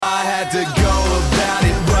had to go about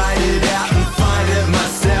it, write it out and find it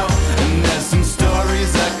myself. And there's some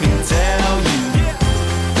stories I can tell you.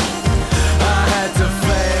 I had to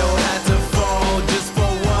fail, had to fall just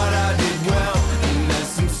for what I did well. And there's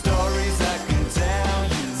some stories I can tell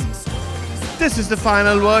you. This is the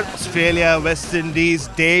final word. Australia, West Indies,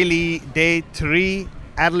 daily, day 3,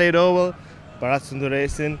 Adelaide Oval. Bharat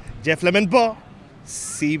Sundaresan, Jeff Lemon-Baugh,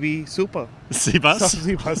 CB Super. C-Bus?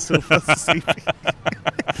 C-Bus Super,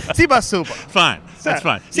 CB. C-Bus Super. Fine, that's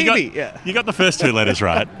fine. CB, You got the first 2 letters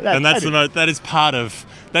right, and I that's that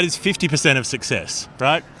is 50% of success,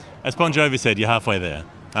 right? As Bon Jovi said, you're halfway there.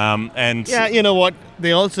 And yeah, you know what?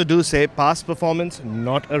 They also do say past performance,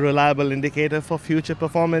 not a reliable indicator for future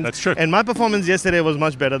performance. That's true. And my performance yesterday was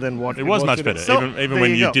much better than what it was much today. better, So, even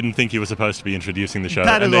when you go. didn't think you were supposed to be introducing the show,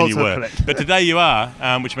 That and is then you also were. correct. But today you are,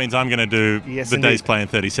 which means I'm going to do Yes, the indeed. day's play in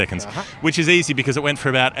 30 seconds, which is easy because it went for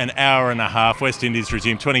about an hour and a half. West Indies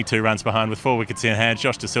resumed 22 runs behind with 4 wickets in hand.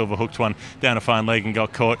 Josh De Silva hooked one down a fine leg and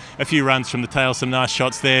got caught. A few runs from the tail, some nice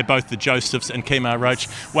shots there. Both the Josephs and Kemar Roach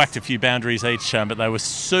whacked a few boundaries each, but they were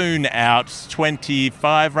soon out. 25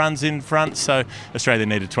 runs in front, so Australia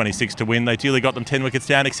needed 26 to win. They duly got them 10 wickets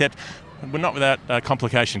down, except we're not without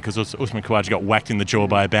complication because Usman Khawaja got whacked in the jaw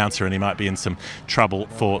by a bouncer and he might be in some trouble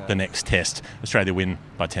for the next test. Australia win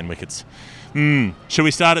by 10 wickets. Should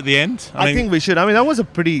we start at the end? I think we should. I mean, that was a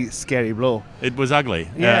pretty scary blow. It was ugly.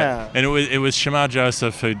 Yeah. And it was Shamar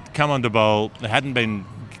Joseph who'd come on to bowl. They hadn't been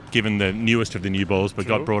given the newest of the new balls, but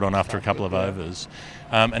got brought on after a couple of overs.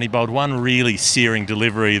 And he bowled one really searing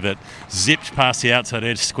delivery that zipped past the outside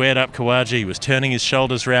edge, squared up Khawaja. He was turning his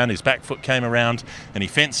shoulders around, his back foot came around, and he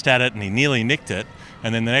fenced at it, and he nearly nicked it.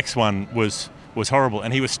 And then the next one was horrible,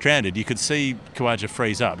 and he was stranded. You could see Khawaja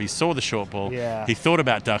freeze up. He saw the short ball. Yeah. He thought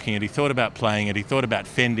about ducking it. He thought about playing it. He thought about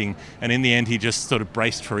fending. And in the end, he just sort of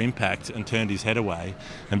braced for impact and turned his head away.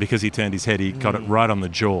 And because he turned his head, he got it right on the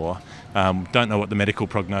jaw. Don't know what the medical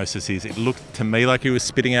prognosis is. It looked to me like he was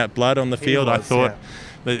spitting out blood on the field. I thought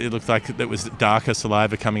that it looked like it was darker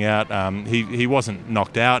saliva coming out. He wasn't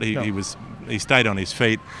knocked out. He stayed on his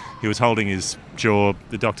feet. He was holding his jaw.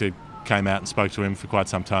 The doctor came out and spoke to him for quite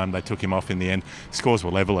some time. They took him off in the end. Scores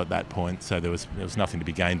were level at that point, so there was nothing to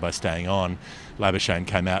be gained by staying on. Labuschagne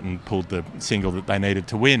came out and pulled the single that they needed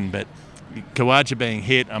to win, but Khawaja being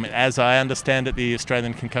hit, I mean, as I understand it, the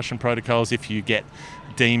Australian concussion protocols, if you get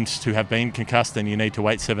deemed to have been concussed, then you need to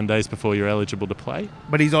wait 7 days before you're eligible to play.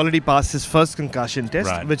 But he's already passed his first concussion test,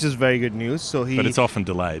 Right. which is very good news. So But it's often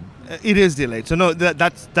delayed. It is delayed. So no,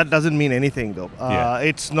 that doesn't mean anything though. Yeah.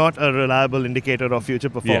 It's not a reliable indicator of future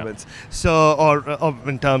performance. So or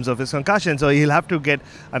in terms of his concussion, so he'll have to get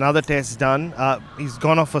another test done. He's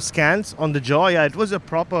gone off for scans on the jaw. Yeah, it was a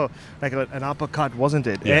proper like an uppercut, wasn't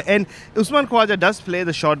it? Yeah. And Usman Khawaja does play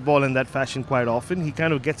the short ball in that fashion quite often. He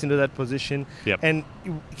kind of gets into that position and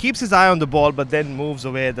keeps his eye on the ball, but then moves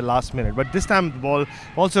away at the last minute. But this time the ball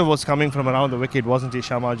also was coming from around the wicket, wasn't he?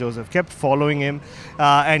 Shamar Joseph kept following him,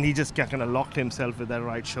 and he just kind of locked himself with that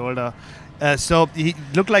right shoulder. So he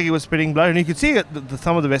looked like he was spitting blood, and you could see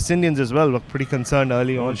some of the West Indians as well looked pretty concerned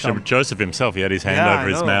early on. Joseph himself, he had his hand over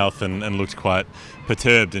his mouth and looked quite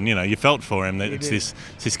perturbed, and you felt for him. That it's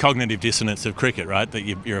this cognitive dissonance of cricket, right? That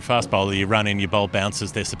you're a fast bowler, you run in, you bowl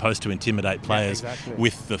bouncers. They're supposed to intimidate players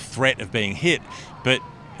with the threat of being hit, but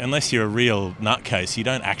unless you're a real nutcase, you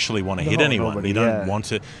don't actually want to hit anyone. You don't want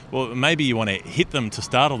to. Well, maybe you want to hit them to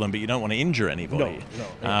startle them, but you don't want to injure anybody.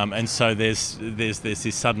 And so there's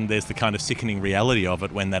the kind of sickening reality of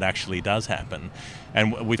it when that actually does happen.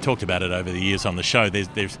 And we've talked about it over the years on the show.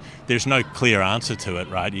 There's no clear answer to it,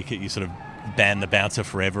 right? You sort of ban the bouncer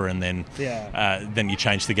forever and then you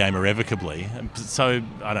change the game irrevocably. So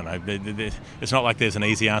I don't know, it's not like there's an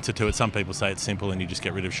easy answer to it. Some people say it's simple and you just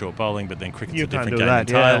get rid of short bowling, but then cricket's a different game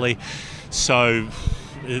entirely. So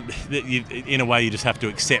in a way you just have to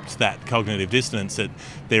accept that cognitive dissonance, that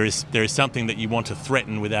there is something that you want to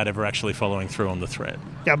threaten without ever actually following through on the threat.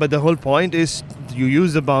 Yeah, but the whole point is you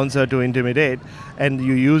use the bouncer to intimidate, and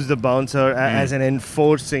you use the bouncer as an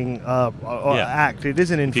enforcing act. It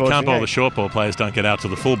is an enforcing If you can't bowl act. the short ball, players don't get out to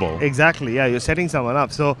the full ball. Exactly, yeah, you're setting someone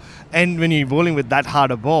up. So, and when you're bowling with that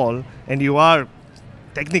hard a ball, and you are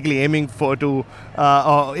technically aiming to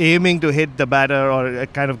hit the batter or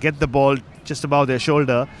kind of get the ball just above their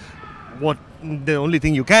shoulder, the only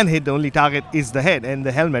thing you can hit, the only target is the head and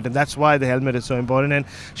the helmet, and that's why the helmet is so important. And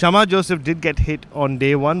Shamar Joseph did get hit on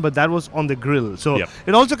day one, but that was on the grill. So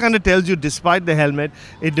it also kind of tells you, despite the helmet,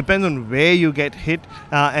 it depends on where you get hit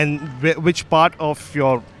and which part of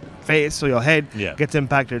your face, so your head Yeah. gets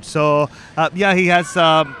impacted. So he has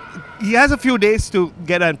a few days to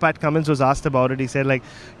get, and Pat Cummins was asked about it. He said, like,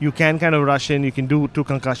 you can kind of rush in, you can do 2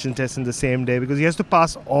 concussion tests in the same day, because he has to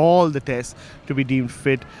pass all the tests to be deemed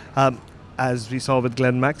fit. As we saw with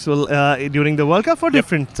Glenn Maxwell during the World Cup for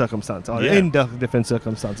different circumstances, or in different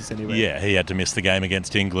circumstances anyway. Yeah, he had to miss the game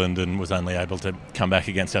against England and was only able to come back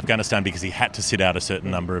against Afghanistan because he had to sit out a certain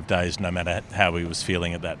number of days no matter how he was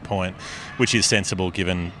feeling at that point, which is sensible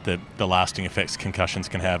given the lasting effects concussions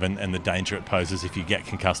can have and the danger it poses if you get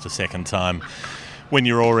concussed a second time. When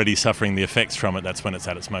you're already suffering the effects from it, that's when it's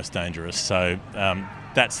at its most dangerous. So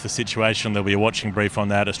that's the situation. There'll be a watching brief on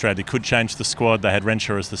that. Australia could change the squad. They had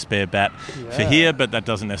Renshaw as the spare bat for here, but that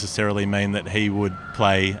doesn't necessarily mean that he would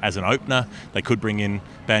play as an opener. They could bring in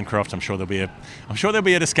Bancroft. I'm sure there'll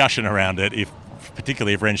be a discussion around it,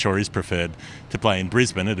 particularly if Renshaw is preferred to play in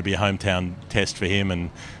Brisbane. It'd be a hometown test for him,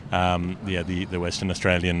 and the Western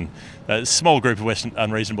Australian small group of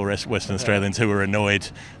unreasonable Western Australians who were annoyed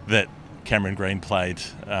that Cameron Green played,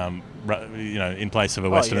 in place of a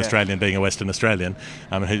Western Australian being a Western Australian,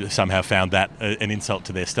 who somehow found that an insult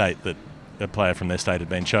to their state that a player from their state had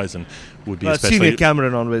been chosen, would be especially. Senior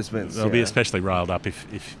Cameron always wins. They'll be especially riled up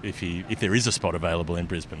if there is a spot available in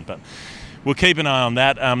Brisbane, but. We'll keep an eye on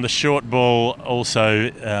that. The short ball also,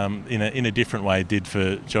 in a different way, did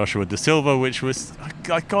for Joshua Da Silva, which was,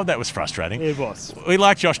 God, that was frustrating. It was. We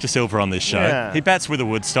like Josh Da Silva on this show. Yeah. He bats with a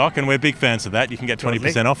Woodstock, and we're big fans of that. You can get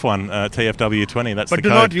 20% off one, TFW20. That's the code. But do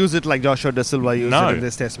not use it like Joshua Da Silva used it in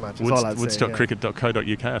this test match. That's all I'd say.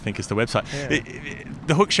 Woodstockcricket.co.uk, I think, is the website.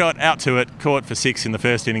 The hook shot out to it, caught for 6 in the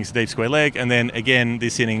first innings, deep square leg, and then again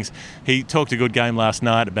this innings, he talked a good game last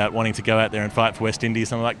night about wanting to go out there and fight for West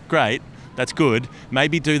Indies. And I'm like, great. That's good.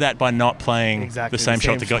 Maybe do that by not playing the same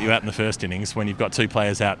shot that got you out in the first innings when you've got 2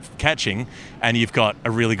 players out catching and you've got a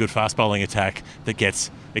really good fast bowling attack that gets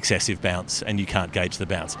excessive bounce and you can't gauge the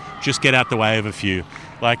bounce. Just get out the way of a few.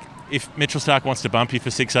 Like, if Mitchell Starc wants to bump you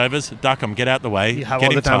for 6 overs, duck him, get out the way. You have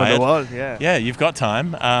get all the time tired. in the world, yeah. Yeah, you've got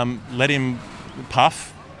time. Let him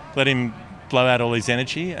puff. Let him blow out all his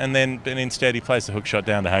energy, and instead he plays the hook shot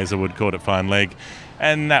down to Hazelwood, caught it fine leg.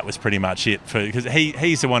 And that was pretty much it, because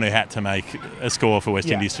he's the one who had to make a score for West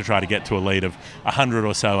Indies to try to get to a lead of 100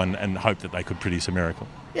 or so and hope that they could produce a miracle.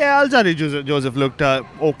 Yeah, Alzari Joseph looked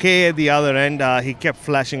okay at the other end. He kept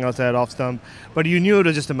flashing outside off stump, but you knew it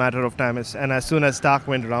was just a matter of time. And as soon as Starc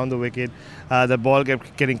went around the wicket, the ball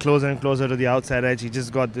kept getting closer and closer to the outside edge. He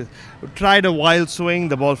just tried a wild swing.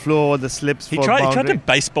 The ball flew over the slips. He tried to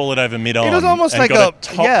baseball it over mid-on. It was almost like got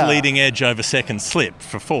a top leading edge over second slip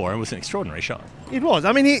for 4. It was an extraordinary shot. It was.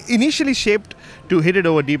 I mean, he initially shaped to hit it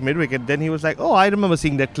over deep mid-wicket. Then he was like, I remember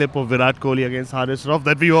seeing that clip of Virat Kohli against Hardest Rough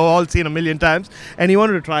that we've all seen a million times. And he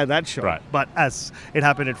wanted to try that shot. Right. But as it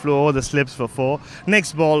happened, it flew over the slips for 4.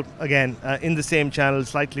 Next ball, again, in the same channel,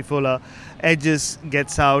 slightly fuller. Edges,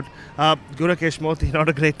 gets out. Gurukesh Mothi, not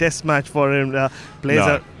a great test match for him. Plays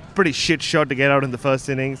a pretty shit shot to get out in the first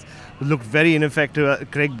innings. Looked very ineffective.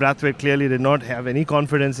 Craig Brathwaite clearly did not have any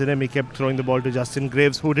confidence in him. He kept throwing the ball to Justin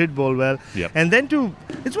Graves, who did bowl well. Yep. And then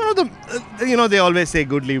it's one of the, they always say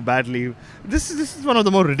good leave, bad leave. This is one of the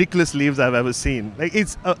more ridiculous leaves I've ever seen. Like,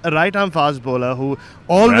 it's a right-arm fast bowler who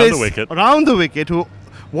always around the wicket. Who,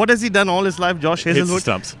 what has he done all his life? Josh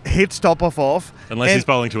Hazelwood hits top off. Unless he's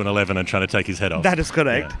bowling to an 11 and trying to take his head off. That is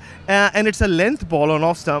correct. Yeah. And it's a length ball on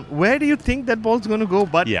off stump. Where do you think that ball's going to go?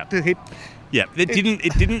 But to hit. Yeah, it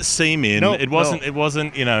didn't seam in. It wasn't it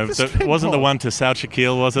wasn't the one to South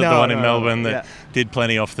Shaquille, was it? The one in Melbourne that did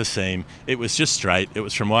plenty off the seam. It was just straight. It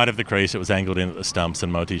was from wide of the crease. It was angled in at the stumps,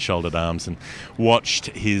 and Moti shouldered arms and watched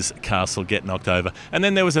his castle get knocked over. And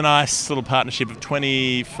then there was a nice little partnership of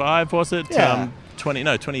 25, was it? Yeah.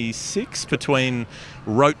 26 between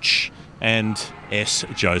Roach and S.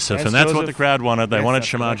 Joseph. S. And that's Joseph. what the crowd wanted. They wanted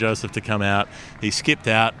Shamar correct. Joseph to come out. He skipped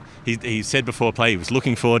out. He said before play he was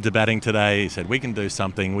looking forward to batting today. He said, we can do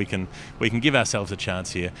something. We can give ourselves a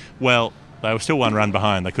chance here. Well, they were still 1 run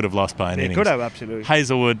behind. They could have lost by an innings. They could have, absolutely.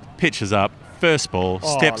 Hazelwood pitches up, first ball,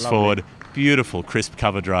 steps forward. Beautiful, crisp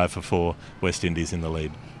cover drive for 4. West Indies in the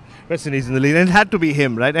lead. West Indies in the lead, and it had to be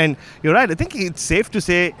him, right? And you're right, I think it's safe to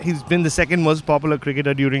say he's been the second most popular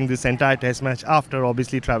cricketer during this entire test match after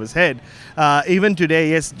obviously Travis Head. Even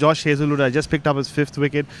today, yes, Josh Hazelwood had just picked up his 5th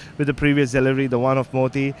wicket with the previous delivery, the one of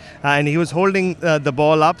Mothi, and he was holding the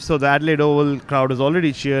ball up, so the Adelaide Oval crowd is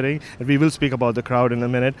already cheering, and we will speak about the crowd in a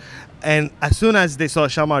minute. And as soon as they saw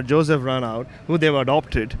Shamar Joseph run out, who they've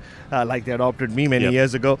adopted, like they adopted me many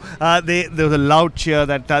years ago, there was a loud cheer.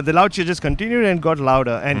 The loud cheer just continued and got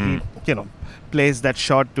louder. And he, plays that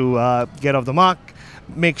shot to get off the mark.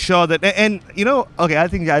 make sure that, and okay, I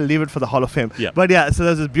think I'll leave it for the Hall of Fame. Yeah. But yeah, so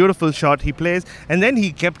there's this beautiful shot he plays, and then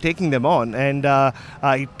he kept taking them on, and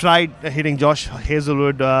he tried hitting Josh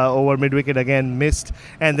Hazelwood over mid-wicket again, missed,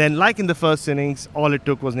 and then like in the first innings, all it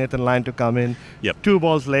took was Nathan Lyon to come in. Yep. 2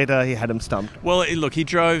 balls later, he had him stumped. Well, look, he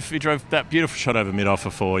drove that beautiful shot over mid-off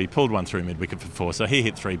for 4. He pulled one through mid-wicket for 4, so he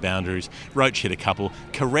hit 3 boundaries. Roach hit a couple.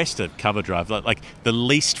 Caressed a cover drive, like the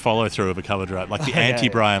least follow-through of a cover drive, like the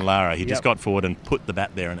anti-Brian Lara. He just got forward and put the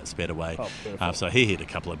bat there and it sped away. So he hit a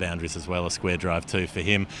couple of boundaries as well, a square drive too for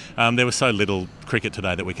him. There was so little cricket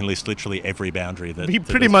today that we can list literally every boundary that we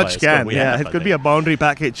pretty much can. It could be a boundary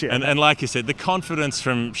package. Yeah. And like you said, the confidence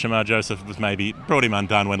from Shamar Joseph was maybe brought him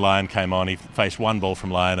undone when Lyon came on. He faced 1 ball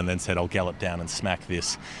from Lyon and then said, I'll gallop down and smack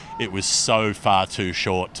this. It was so far too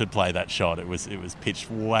short to play that shot. It was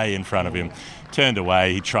pitched way in front of him. Turned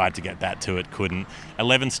away. He tried to get bat to it, couldn't.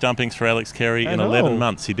 11 stumpings for Alex Carey in 11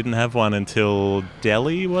 months. He didn't have one until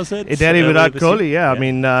Delhi, was it? Delhi without Kohli, yeah. I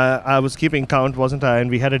mean, I was keeping count, wasn't I? And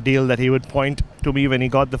we had a deal that he would point to me when he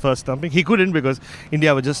got the first stumping. He couldn't because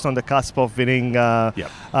India were just on the cusp of winning a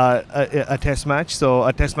test match. So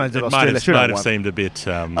a test match that Australia should have won. Might have seemed a bit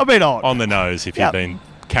odd. On the nose if you'd been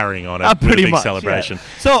carrying on it with pretty a big much, celebration.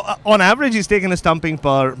 Yeah. So on average, he's taken a stumping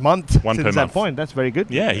per month One since per that month. point. That's very good.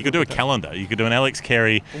 Yeah, you could do a calendar. You could do an Alex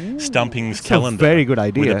Carey stumpings calendar. A very good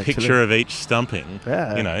idea. With a picture of each stumping.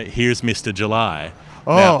 Yeah. Here's Mr. July.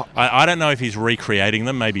 Oh. Now, I don't know if he's recreating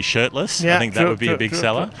them, maybe shirtless. Yeah, I think that would be a big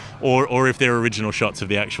seller. True. Or if they're original shots of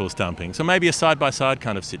the actual stumping. So maybe a side-by-side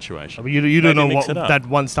kind of situation. You don't know mix what that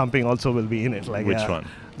one stumping also will be in it. Like, which one?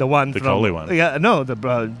 The one the from Kohli one. Yeah, no,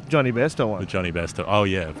 the Johnny Bairstow one. The Johnny Bairstow. Oh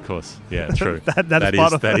yeah, of course. Yeah, true. that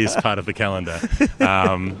is part of the calendar.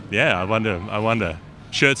 I wonder.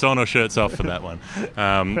 Shirts on or shirts off for that one.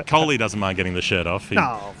 Kohli doesn't mind getting the shirt off.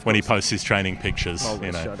 When he posts his training pictures,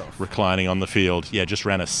 reclining on the field. Yeah, just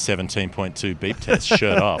ran a 17.2 beep test,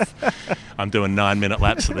 shirt off. I'm doing 9-minute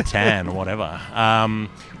laps of the tan or whatever.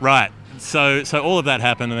 Right. So all of that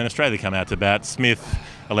happened, and then Australia come out to bat. Smith,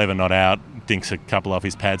 11 not out, dinks a couple off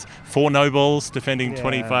his pads. 4 no balls, defending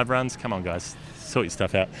 25 runs. Come on, guys, sort your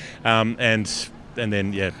stuff out. And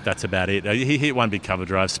then, that's about it. He hit 1 big cover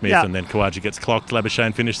drive, Smith, and then Khawaja gets clocked.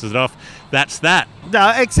 Labuschagne finishes it off. That's that.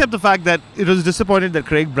 No, except the fact that it was disappointed that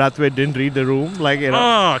Craig Brathwaite didn't read the room.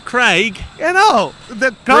 Oh, Craig.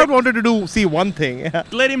 The crowd wanted to see one thing.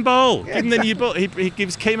 Let him bowl. Give him the new ball. He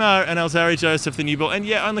gives Kemar and Alzari Joseph the new ball. And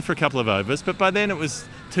only for a couple of overs. But by then it was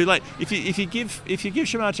too late. If you give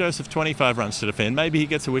Shamar Joseph 25 runs to defend, maybe he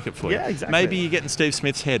gets a wicket for you. Yeah, exactly. Maybe you get in Steve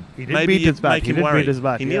Smith's head. He did beat his bat.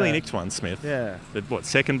 He nearly nicked one, Smith. Yeah. The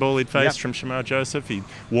second ball he'd faced from Shamar Joseph, he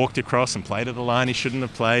walked across and played at the line he shouldn't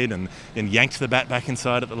have played and yanked the bat back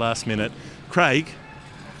inside at the last minute. Craig,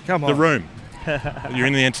 come on. The room. You're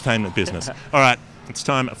in the entertainment business. All right, it's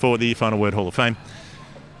time for the Final Word Hall of Fame.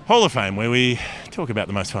 Hall of Fame, where we talk about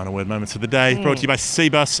the most final word moments of the day. Brought to you by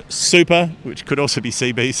Cbus Super, which could also be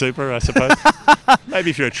CB Super, I suppose. Maybe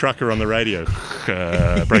if you're a trucker on the radio.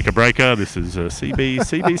 Breaker, this is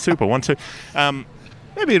CB Super. 1, 2.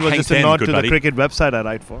 Maybe it was just a nod to the cricket website I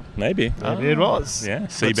write for. Maybe it was. Yeah,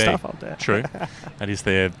 CB. Good stuff out there. True. That is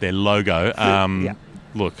their logo.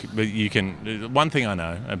 Look, but you can. One thing I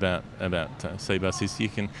know about Cbus is you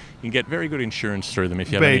can get very good insurance through them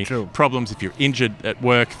if you have any problems, if you're injured at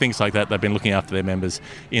work, things like that. They've been looking after their members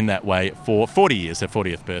in that way for 40 years. Their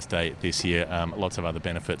 40th birthday this year. Lots of other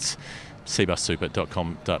benefits.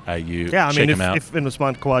 cbussuper.com.au. Yeah, I mean, if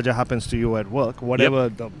Usman Khawaja happens to you at work, whatever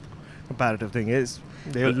the comparative thing is,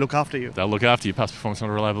 they'll look after you. They'll look after you. Past performance, not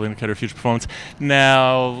a reliable indicator of future performance.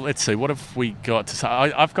 Now, let's see. What have we got to say?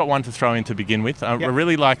 I've got one to throw in to begin with. I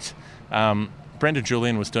really liked... Brendan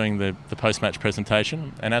Julian was doing the post-match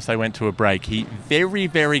presentation, and as they went to a break, he very,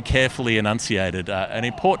 very carefully enunciated an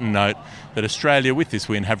important note that Australia, with this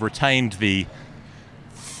win, have retained the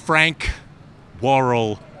Frank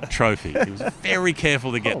Worrell Trophy. He was very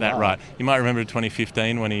careful to get that right. You might remember in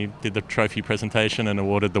 2015 when he did the trophy presentation and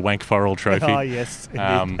awarded the Wank Worrell Trophy. Oh, yes.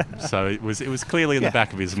 So it was clearly in the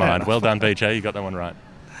back of his mind. Well done, BJ. You got that one right.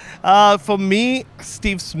 For me,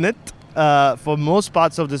 Steve Smith, for most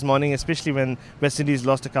parts of this morning, especially when West Indies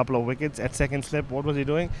lost a couple of wickets at second slip, what was he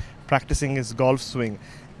doing? Practicing his golf swing.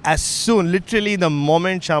 As soon, literally the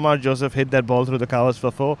moment Shamar Joseph hit that ball through the covers for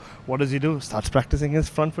 4, what does he do? Starts practicing his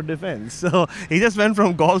front foot defense. So he just went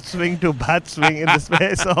from golf swing to bat swing in the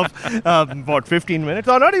space of 15 minutes,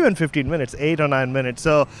 or not even 15 minutes, 8 or 9 minutes.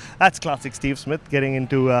 So that's classic Steve Smith getting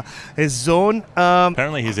into his zone.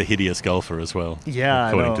 Apparently he's a hideous golfer as well. Yeah,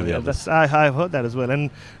 according to the others. I've heard that as well, and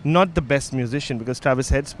not the best musician, because Travis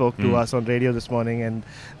Head spoke to us on radio this morning, and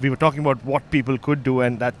we were talking about what people could do,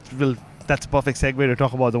 and that will that's a perfect segue to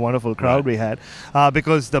talk about the wonderful crowd we had,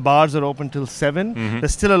 because the bars are open till 7.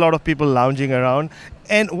 There's still a lot of people lounging around.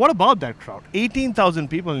 And what about that crowd? 18,000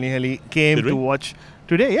 people nearly came to watch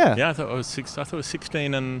today. Yeah, I thought it was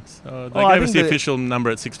 16, and they gave us the official number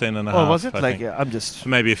at 16 and a half. Oh, was it? I'm just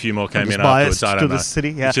maybe a few more came in afterwards. I don't know. The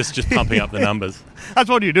city. Yeah. It's just pumping up the numbers. That's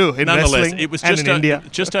what you do in Nonetheless, wrestling. It was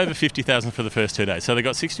just over 50,000 for the first 2 days. So they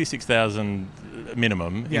got 66,000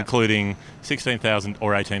 minimum, including 16,000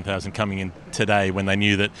 or 18,000 coming in today, when they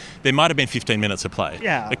knew that there might have been 15 minutes of play.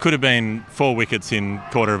 Yeah. It could have been 4 wickets in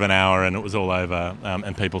quarter of an hour and it was all over,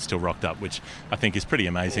 and people still rocked up, which I think is pretty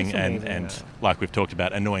amazing. And like we've talked about,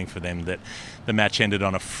 annoying for them that the match ended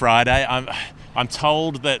on a Friday. I'm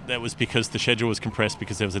told that was because the schedule was compressed,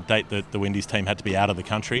 because there was a date that the Windies team had to be out of the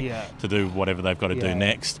country to do whatever they've got to do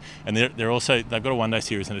next. And they've got a one-day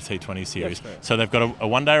series and a T20 series. So they've got a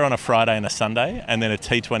one-day on a Friday and a Sunday, and then a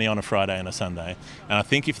T20 on a Friday and a Sunday. And I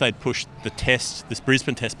think if they'd pushed this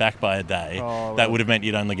Brisbane test back by a day, that would have meant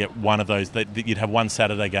you'd only get one of those. You'd have one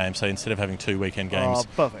Saturday game. So instead of having 2 weekend games,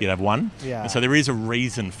 you'd have one. Yeah. And so there is a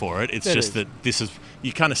reason for it. It's just that this is,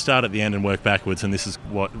 you kind of start at the end and work backwards, and this is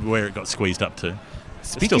where it got squeezed up to. It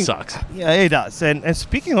still sucks. Yeah, it does. And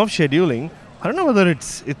speaking of scheduling, I don't know whether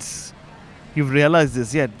it's you've realized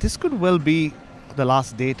this yet. This could well be the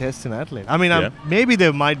last day test in Adelaide. I mean, maybe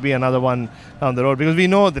there might be another one down the road, because we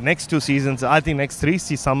know the next 2 seasons, I think next 3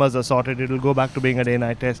 summers are sorted. It'll go back to being a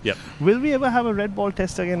day-night test. Yep. Will we ever have a red ball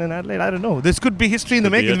test again in Adelaide? I don't know. This could be history in the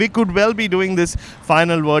making. We could well be doing this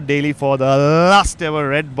final word daily for the last ever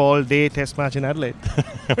red ball day test match in Adelaide.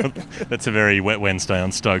 That's a very wet Wednesday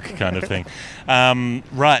on Stoke kind of thing.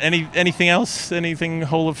 Right. Anything else? Anything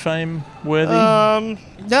Hall of Fame worthy?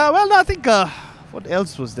 I think... what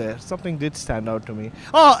else was there? Something did stand out to me.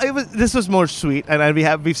 This was more sweet, and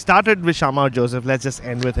we've started with Shamar Joseph. Let's just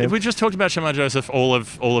end with him. We just talked about Shamar Joseph all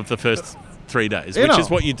of the first 3 days, which is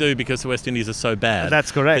what you do because the West Indies are so bad.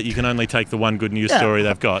 That's correct. That you can only take the one good news story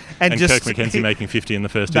they've got, and Kirk McKenzie making 50 in the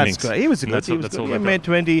first innings. That's correct. He was good. He made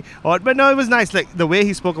 20. But no, it was nice. Like the way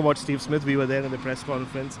he spoke about Steve Smith, we were there in the press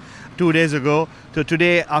conference 2 days ago. So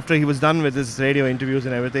today, after he was done with his radio interviews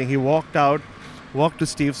and everything, he walked to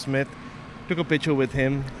Steve Smith, took a picture with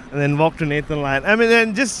him, and then walked to Nathan Lyon. I mean,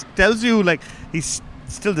 and just tells you, like, he's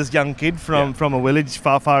still this young kid from a village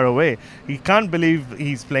far away. He can't believe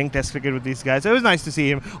he's playing test cricket with these guys. So it was nice to see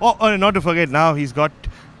him. Oh, not to forget, now he's got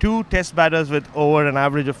 2 test batters with over an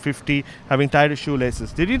average of 50 having tied his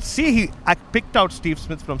shoelaces. Did you see he picked out Steve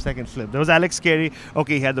Smith from second slip? There was Alex Carey.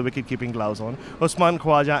 Okay, he had the wicket-keeping gloves on. Osman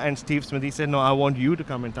Khwaja and Steve Smith. He said, no, I want you to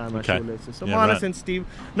come and tie my shoelaces. So Manas and Steve,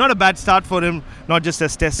 not a bad start for him, not just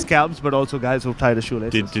as test scalps, but also guys who've tied the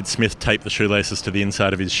shoelaces. Did Smith tape the shoelaces to the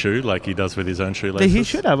inside of his shoe like he does with his own shoelaces? He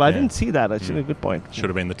should have. I didn't see that. Actually, good point. Should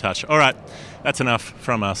have been the touch. All right, that's enough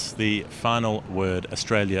from us. The final word,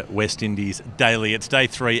 Australia, West Indies Daily. It's day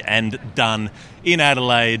 3 and done in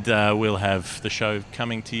Adelaide. We'll have the show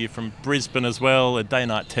coming to you from Brisbane as well. A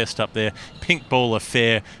day-night test up there. Pink ball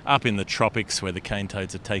affair up in the tropics where the cane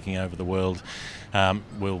toads are taking over the world.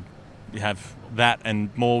 We'll have that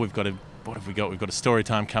and more. What have we got? We've got a story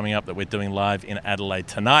time coming up that we're doing live in Adelaide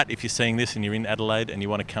tonight. If you're seeing this and you're in Adelaide and you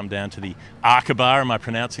want to come down to the Arkabar, am I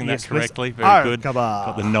pronouncing that correctly? Very good.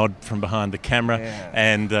 Got the nod from behind the camera.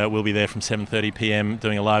 And we'll be there from 7:30 p.m.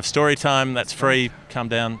 doing a live story time. That's free. Come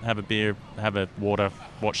down, have a beer, have a water,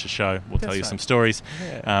 watch the show. We'll tell you some stories.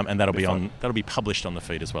 And that'll be published on the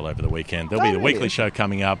feed as well over the weekend. There'll be the weekly show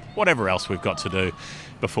coming up, whatever else we've got to do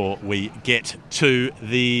before we get to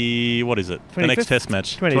the, what is it? 25th? The next test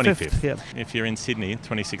match. 25th. Yep. If you're in Sydney,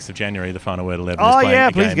 26th of January, the final word 11 is playing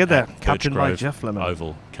again please get there. Captain by Jeff Lemon.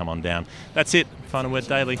 Oval. Come on down. That's it. Final word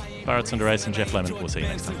daily. Bharat Sundaresan and Jeff Lemon. We'll see you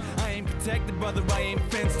next time. I ain't protected, brother, I ain't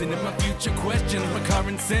fenced in. And my future questions, my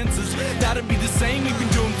current senses. That'll be the same we've been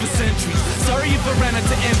doing for centuries. Sorry if I ran out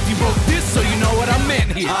to empty. Wrote this so you know what I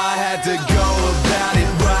meant here. I had to go about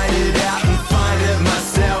it